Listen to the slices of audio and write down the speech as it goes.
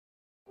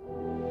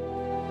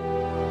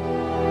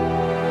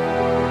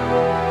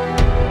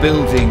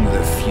Building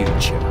the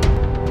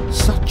future.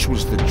 Such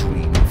was the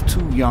dream of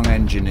two young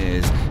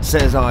engineers,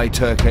 Sezai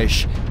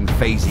Turkish and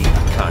Feyzi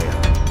Akaya.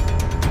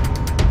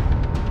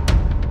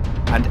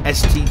 And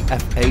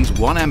STFA's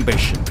one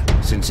ambition,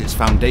 since its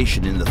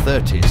foundation in the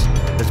 30s,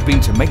 has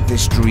been to make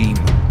this dream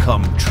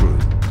come true.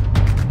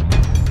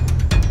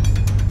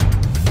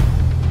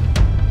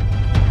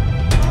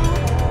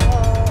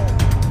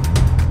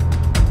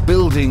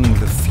 Building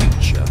the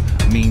future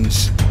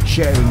means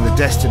sharing the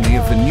destiny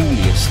of the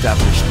newly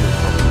established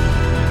republic,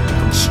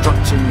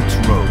 constructing its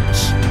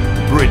roads,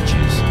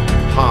 bridges,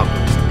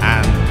 harbours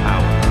and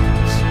power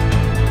lines.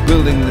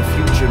 Building the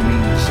future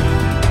means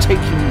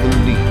taking the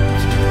lead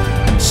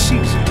and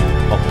seizing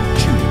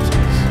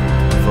opportunities,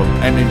 from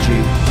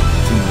energy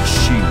to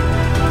machinery,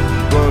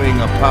 growing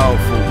a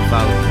powerful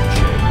value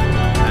chain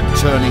and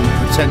turning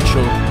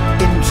potential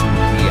into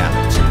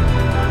reality.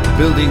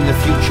 Building the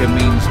future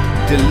means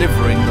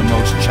delivering the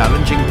most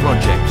challenging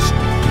projects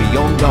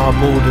beyond our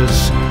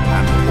borders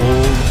and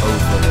all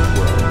over the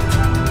world.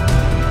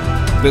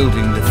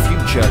 Building the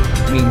future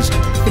means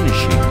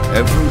finishing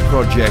every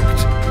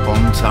project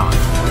on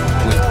time,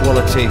 with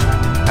quality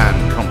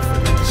and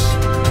confidence,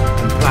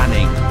 and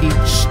planning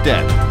each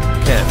step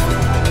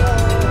carefully.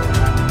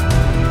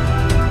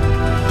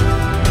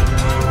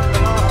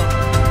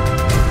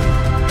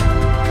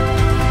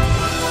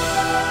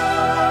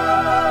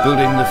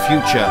 Building the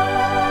future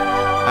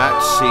at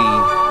sea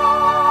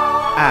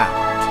and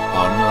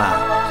on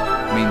land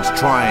means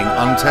trying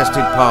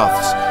untested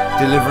paths,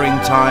 delivering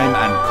time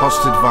and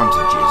cost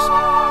advantages,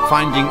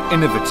 finding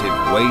innovative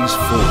ways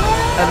forward,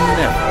 and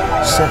never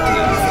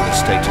settling for the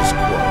status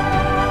quo.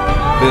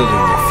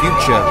 Building the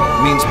future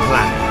means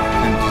planning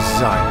and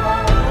designing,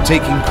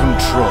 taking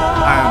control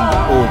and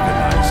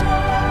organizing.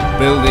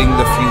 Building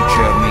the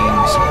future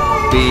means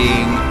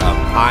being a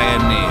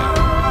pioneer,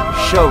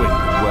 showing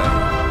the way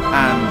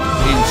and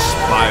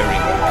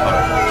inspiring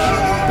courage.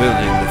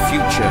 Building the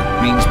future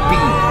means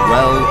being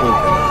well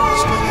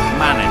organized,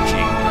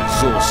 managing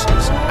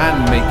resources and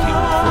making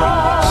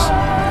progress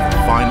with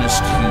the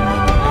finest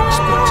human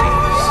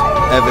expertise.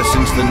 Ever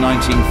since the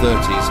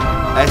 1930s,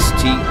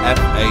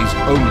 STFA's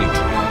only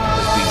dream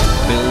has been to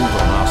build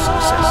on our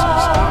success.